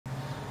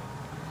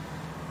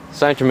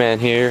Scienterman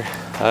here,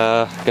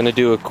 gonna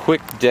do a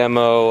quick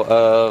demo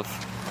of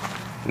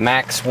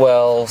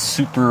Maxwell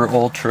super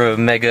ultra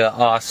mega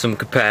awesome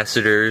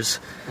capacitors.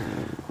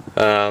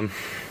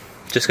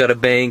 Just got a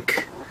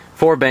bank,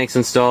 4 banks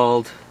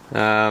installed.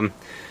 They're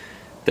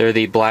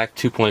the black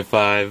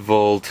 2.5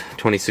 volt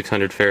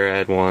 2600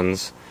 farad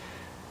ones,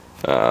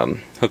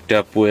 hooked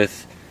up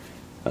with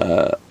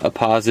a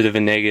positive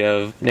and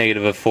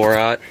negative of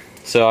 4-aught.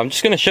 So I'm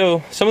just gonna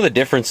show some of the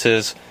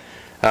differences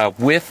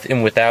with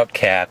and without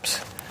caps.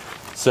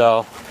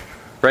 So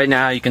right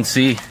now you can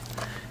see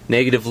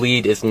negative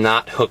lead is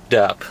not hooked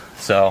up,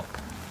 so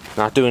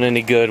not doing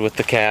any good with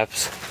the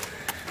caps.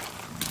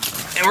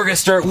 And we're gonna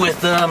start with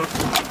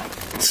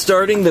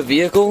starting the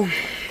vehicle.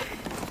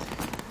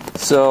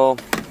 So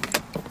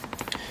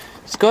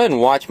let's go ahead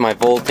and watch my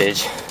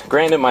voltage.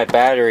 Granted, my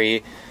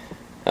battery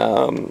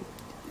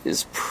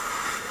is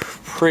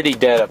pretty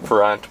dead up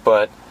front,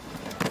 but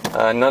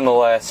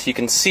nonetheless you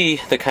can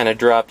see the kind of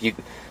drop you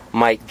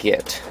might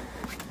get.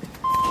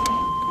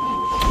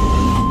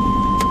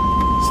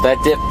 So that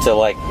dipped to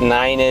like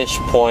 9-ish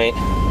point,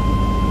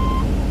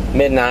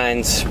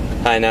 mid-9s,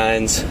 high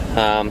 9s,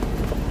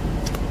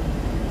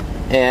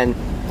 and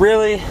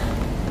really,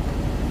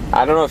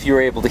 I don't know if you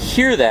were able to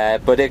hear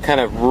that, but it kind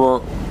of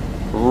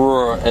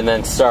roar and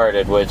then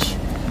started, which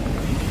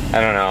I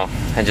don't know,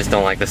 I just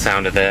don't like the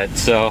sound of that.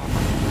 So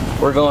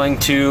we're going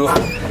to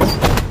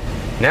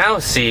now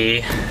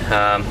see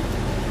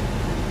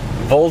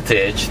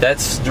voltage.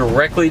 That's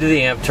directly to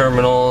the amp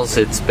terminals.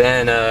 It's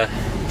been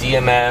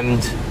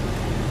DMM'd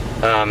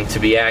to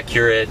be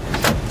accurate.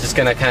 Just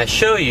gonna kind of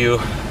show you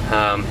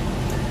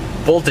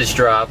voltage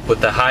drop with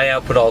the high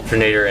output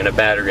alternator and a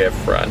battery up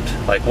front.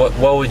 Like what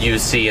would you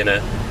see in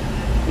a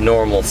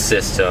normal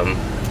system?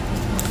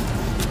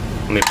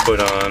 Let me put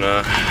on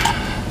a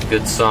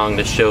good song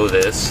to show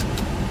this,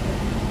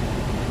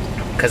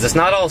 because it's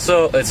not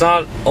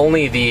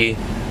only the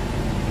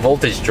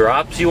voltage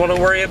drops you want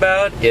to worry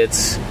about,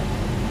 it's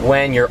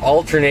when your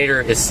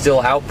alternator is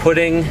still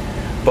outputting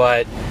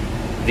but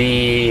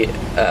the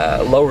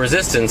low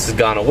resistance has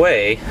gone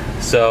away,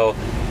 so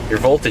your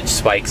voltage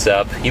spikes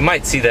up. You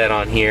might see that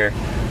on here.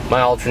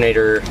 My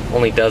alternator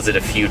only does it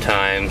a few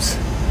times,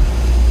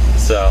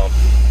 so,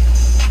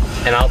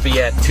 and I'll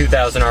be at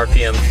 2,000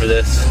 RPM for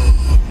this.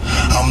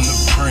 I'm the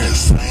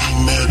prince, I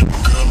ain't met a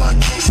girl I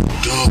can't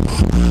dub.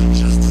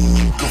 Just to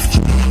make a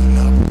fun,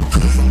 not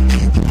because I'm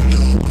keeping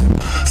up.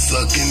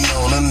 Sucking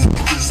on a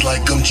niggas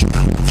like I'm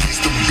trying to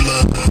taste the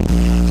blood.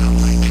 I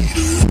might need a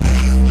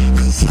rap,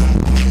 cause I'm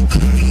in the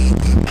club.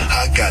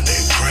 I got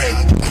that crack,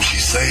 if she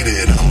say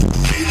that I'm her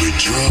favorite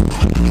drug.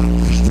 I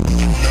wish the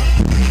on the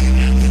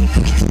pain, then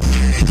push the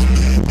eggs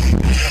back.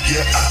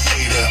 Yeah, I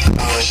ate her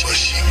out, but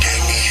she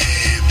gave me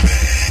head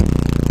back.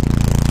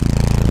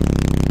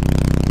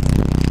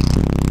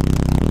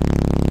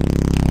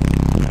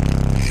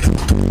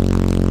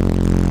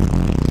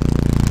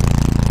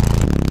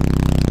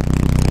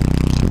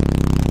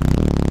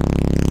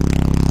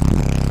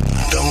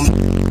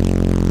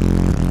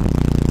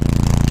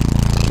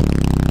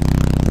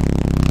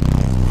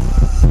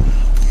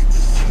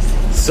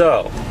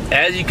 So,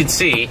 as you can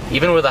see,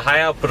 even with a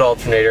high output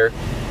alternator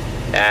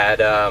at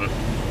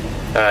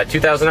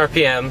 2,000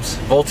 RPMs,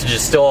 voltage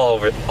is still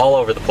all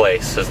over the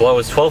place. As low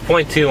as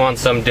 12.2 on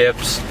some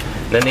dips,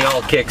 then the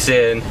alt kicks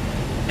in,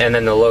 and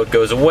then the load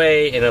goes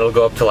away, and it'll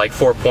go up to like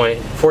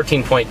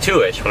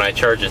 14.2-ish when I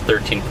charge at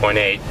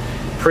 13.8,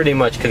 pretty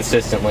much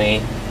consistently,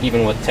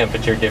 even with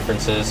temperature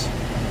differences.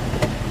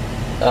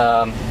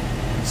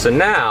 So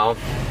now,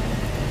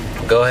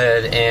 go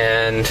ahead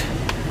and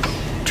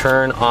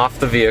turn off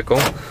the vehicle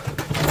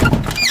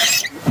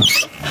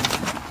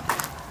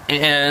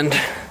and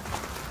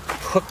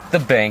hook the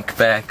bank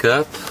back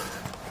up.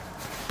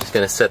 Just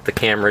gonna set the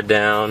camera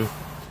down.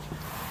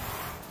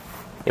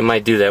 It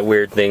might do that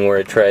weird thing where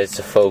it tries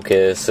to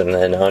focus and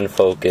then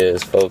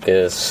unfocus,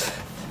 focus.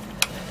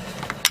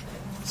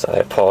 So I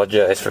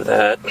apologize for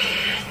that.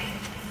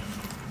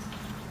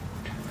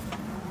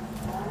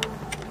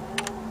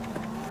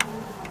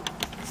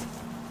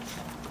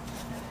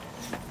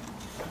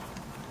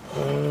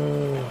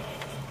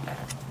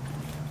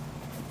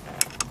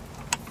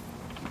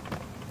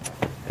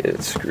 Get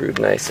it screwed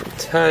nice and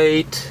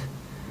tight,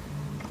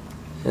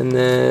 and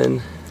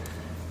then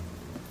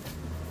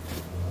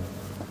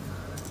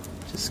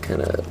just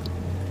kind of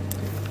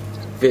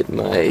fit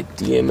my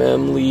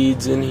DMM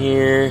leads in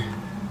here.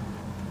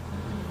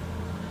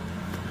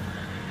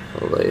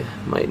 Well, they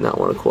might not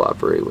want to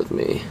cooperate with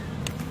me.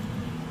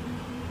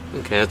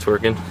 Okay, that's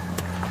working.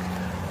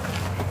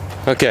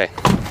 Okay,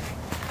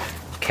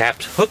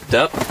 caps hooked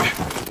up.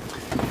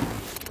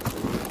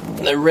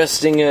 They're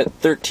resting at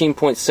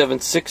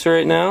 13.76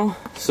 right now,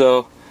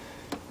 so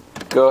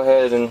go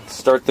ahead and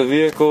start the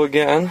vehicle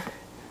again.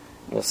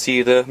 You'll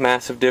see the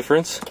massive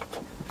difference.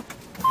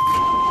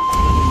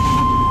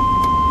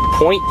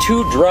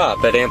 0.2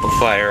 drop at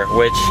amplifier,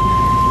 which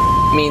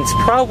means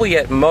probably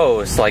at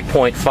most like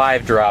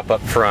 0.5 drop up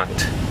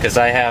front, because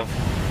I have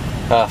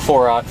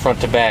 4-aught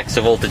front to back,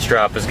 so voltage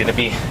drop is going to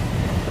be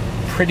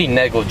pretty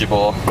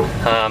negligible.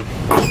 And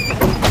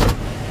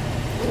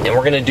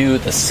we're gonna do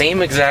the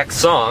same exact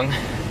song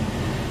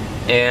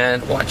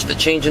and watch the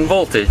change in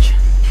voltage.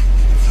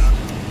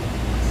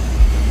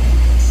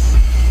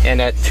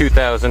 And at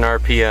 2,000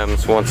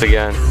 RPMs once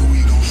again.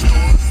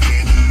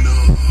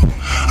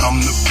 I'm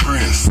the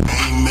prince,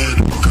 ain't met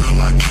a girl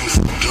I can't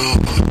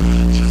stop.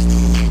 Just to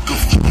make a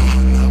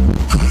fun, not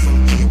because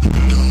I'm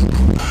keeping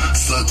up.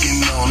 Sucking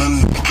on a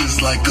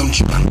niggas like I'm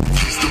trying to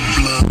taste the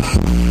blood.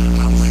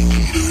 I might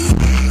need a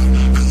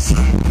ram, cause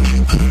I'm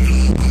keeping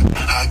blood.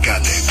 I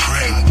got that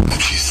crack, but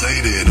she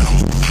say that I'm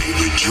her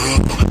favorite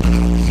drug. I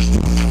wish to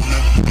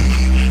wanna be,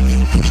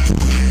 and wish to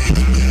be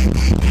back.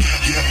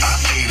 Yeah, I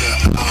ate her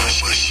out,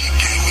 but she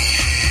gave me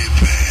head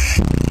back.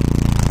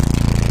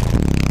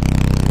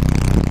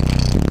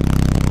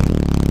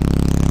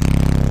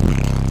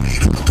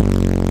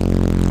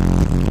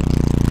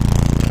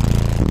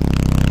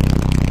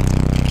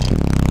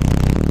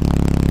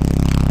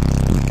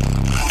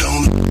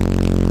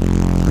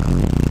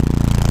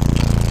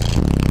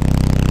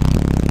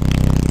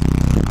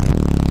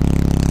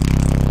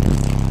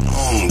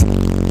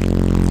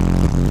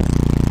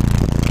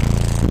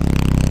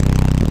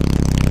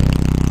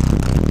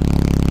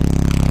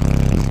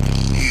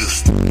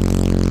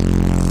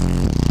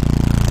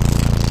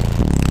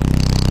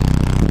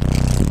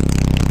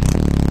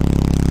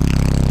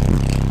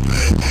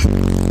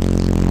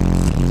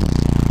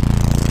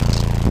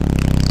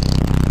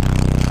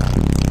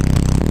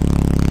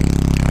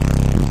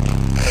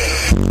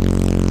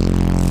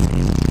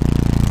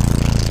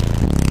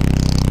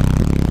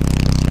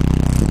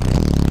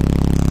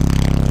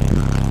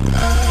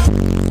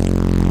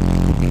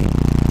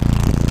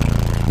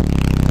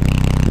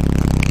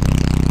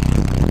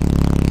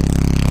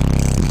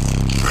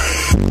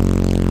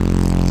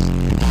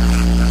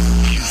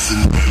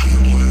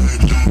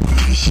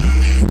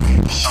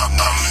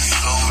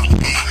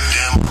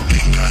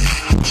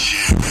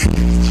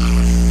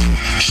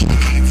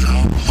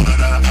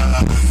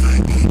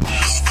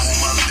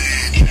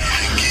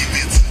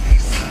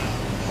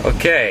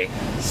 Okay,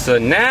 so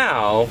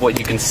now what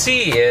you can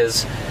see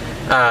is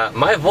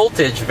my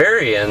voltage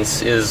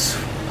variance is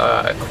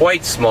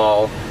quite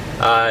small.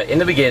 In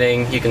the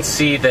beginning, you can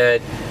see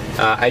that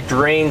I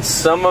drained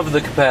some of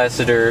the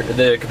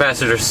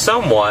capacitor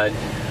somewhat,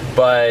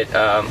 but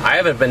I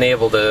haven't been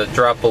able to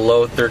drop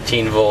below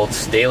 13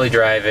 volts daily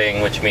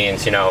driving, which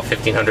means,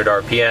 1500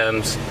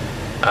 RPMs.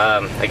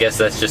 I guess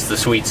that's just the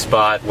sweet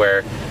spot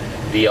where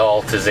the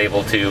alt is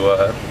able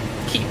to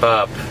keep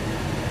up.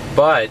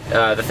 But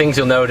the things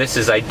you'll notice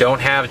is I don't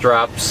have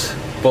drops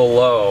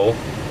below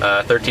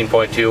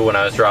 13.2 when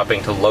I was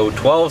dropping to low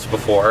 12s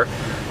before.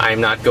 I'm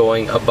not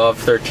going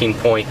above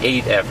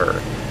 13.8 ever.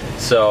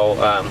 So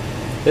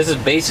this is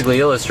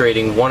basically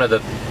illustrating one of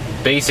the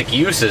basic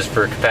uses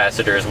for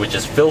capacitors, which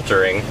is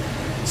filtering.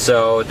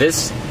 So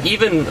this,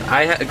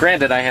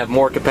 granted I have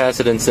more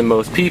capacitance than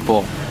most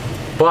people,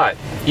 but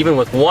even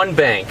with one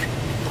bank,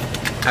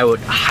 I would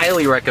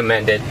highly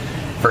recommend it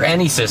for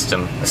any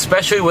system,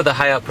 especially with a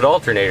high output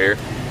alternator.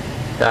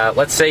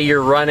 Let's say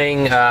you're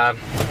running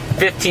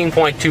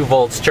 15.2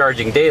 volts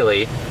charging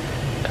daily.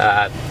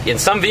 In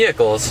some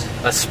vehicles,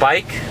 a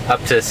spike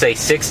up to say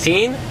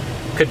 16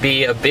 could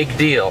be a big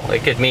deal.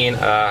 It could mean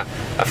a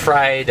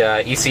fried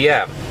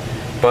ECM.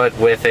 But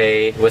with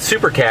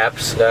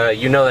Supercaps,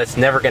 that's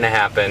never going to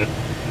happen.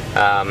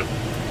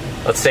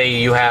 Let's say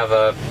you have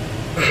a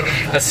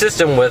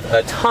system with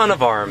a ton of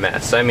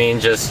RMS. I mean,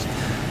 just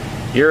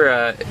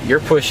you're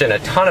pushing a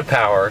ton of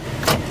power.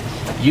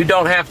 You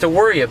don't have to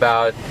worry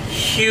about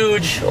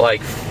huge,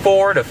 like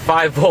 4 to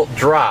 5 volt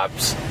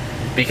drops,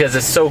 because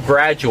it's so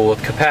gradual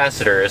with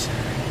capacitors,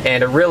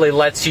 and it really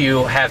lets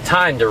you have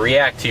time to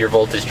react to your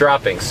voltage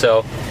dropping.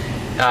 So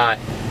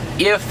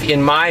if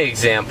in my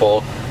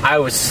example I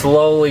was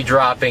slowly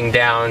dropping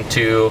down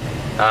to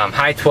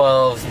high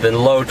 12s, then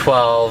low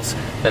 12s,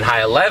 then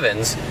high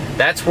 11s,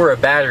 that's where a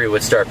battery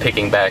would start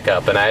picking back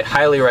up. And I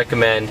highly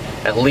recommend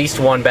at least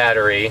one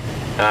battery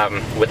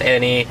with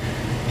any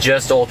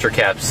just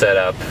Ultracaps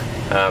setup,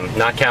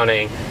 not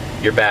counting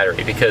your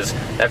battery, because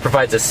that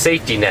provides a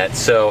safety net.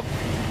 So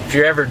if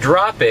you're ever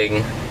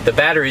dropping, the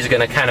battery is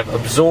going to kind of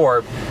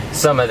absorb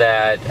some of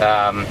that,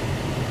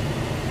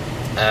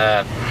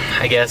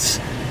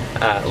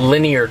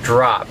 linear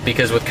drop,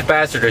 because with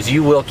capacitors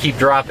you will keep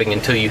dropping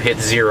until you hit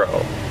 0.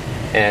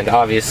 And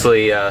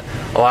obviously a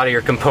lot of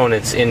your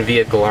components in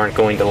vehicle aren't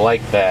going to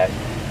like that.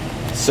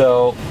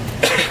 So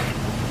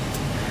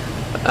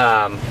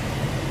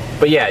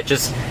but yeah,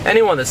 just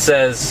anyone that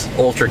says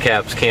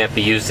Ultracaps can't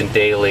be used in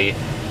daily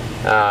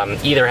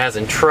either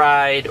hasn't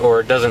tried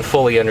or doesn't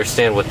fully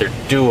understand what they're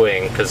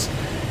doing, because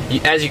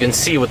as you can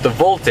see with the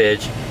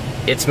voltage,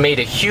 it's made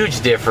a huge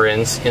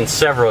difference in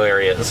several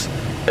areas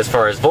as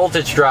far as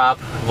voltage drop,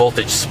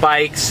 voltage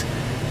spikes,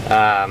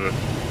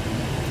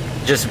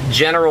 just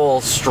general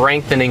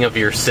strengthening of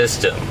your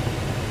system.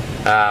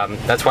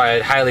 That's why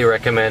I'd highly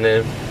recommend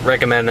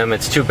them.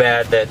 It's too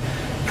bad that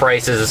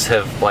prices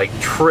have like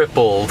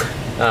tripled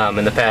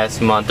in the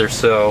past month or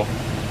so,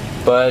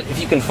 but if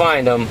you can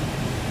find them,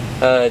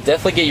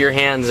 definitely get your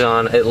hands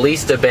on at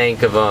least a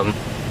bank of them.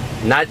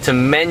 Not to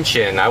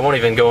mention, I won't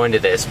even go into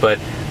this, but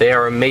they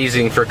are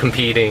amazing for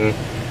competing.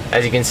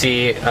 As you can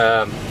see,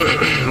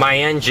 my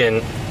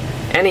engine,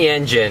 any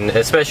engine,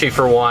 especially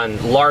for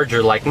one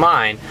larger like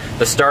mine,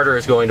 the starter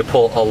is going to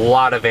pull a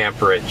lot of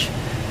amperage.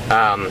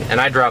 And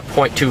I dropped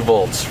 0.2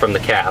 volts from the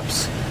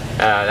caps.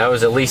 That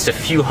was at least a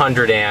few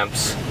hundred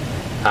amps,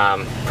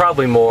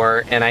 probably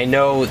more, and I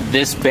know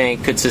this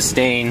bank could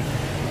sustain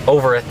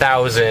over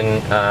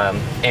 1,000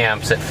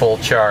 amps at full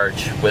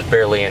charge with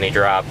barely any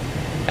drop.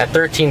 At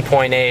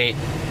 13.8,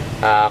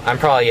 I'm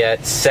probably at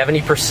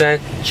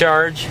 70%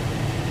 charge.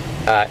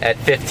 At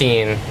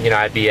 15, you know,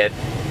 I'd be at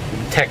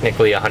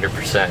technically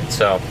 100%.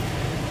 So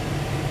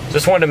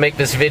just wanted to make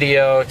this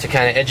video to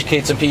kind of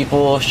educate some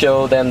people,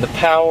 show them the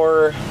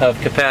power of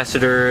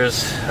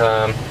capacitors.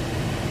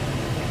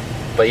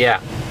 But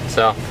yeah,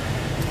 so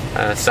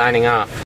signing off.